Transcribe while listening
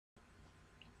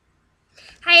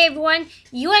Hey everyone,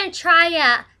 you want to try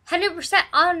 100%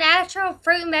 all natural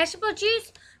fruit and vegetable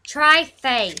juice? Try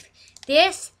Fave.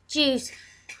 This juice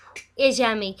is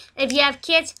yummy. If you have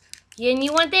kids and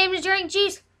you want them to drink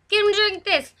juice, get them to drink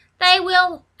this. They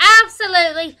will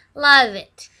absolutely love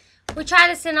it. We tried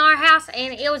this in our house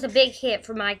and it was a big hit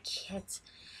for my kids.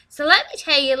 So let me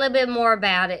tell you a little bit more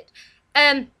about it.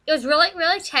 It was really,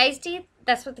 really tasty.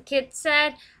 That's what the kids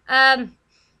said.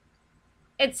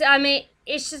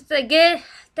 It's just a good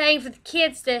thing for the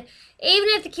kids to, even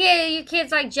if your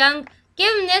kids like junk,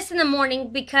 give them this in the morning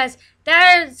because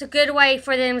that is a good way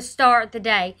for them to start the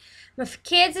day. My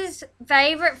kids'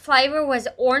 favorite flavor was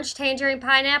Orange Tangerine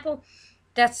Pineapple.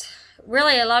 That's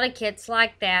really a lot of kids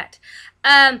like that.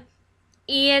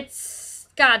 It's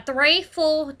got 3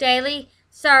 full daily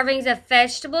servings of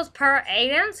vegetables per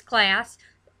 8-ounce glass.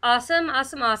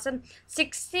 Awesome.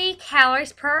 60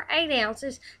 calories per 8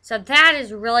 ounces. So that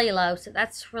is really low. So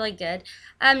that's really good.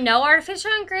 No artificial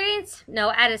ingredients.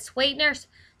 No added sweeteners.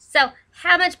 So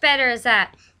how much better is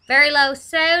that? Very low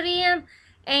sodium.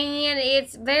 And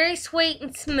it's very sweet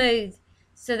and smooth.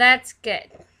 So that's good.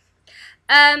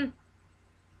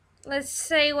 Let's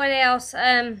see what else.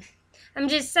 I'm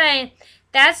just saying.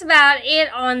 That's about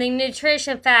it on the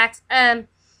nutrition facts.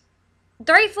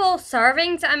 3 full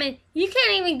servings. You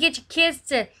can't even get your kids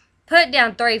to put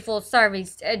down 3 full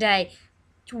servings a day.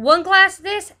 1 glass of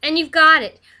this, and you've got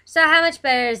it. So how much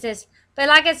better is this? But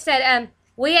like I said,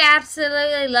 we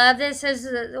absolutely love this. This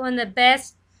is one of the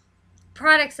best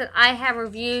products that I have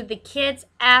reviewed. The kids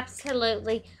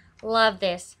absolutely love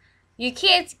this. You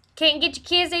kids can't get your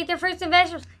kids to eat their fruits and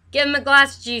vegetables. Give them a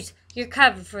glass of juice. You're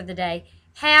covered for the day.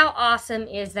 How awesome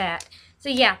is that? So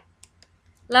yeah,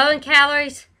 low in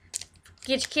calories.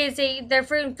 Get your kids to eat their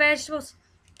fruit and vegetables.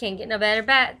 Can't get no better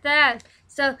about that.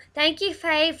 So, thank you,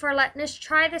 Fave, for letting us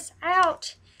try this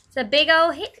out. It's a big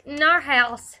old hit in our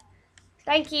house.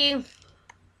 Thank you.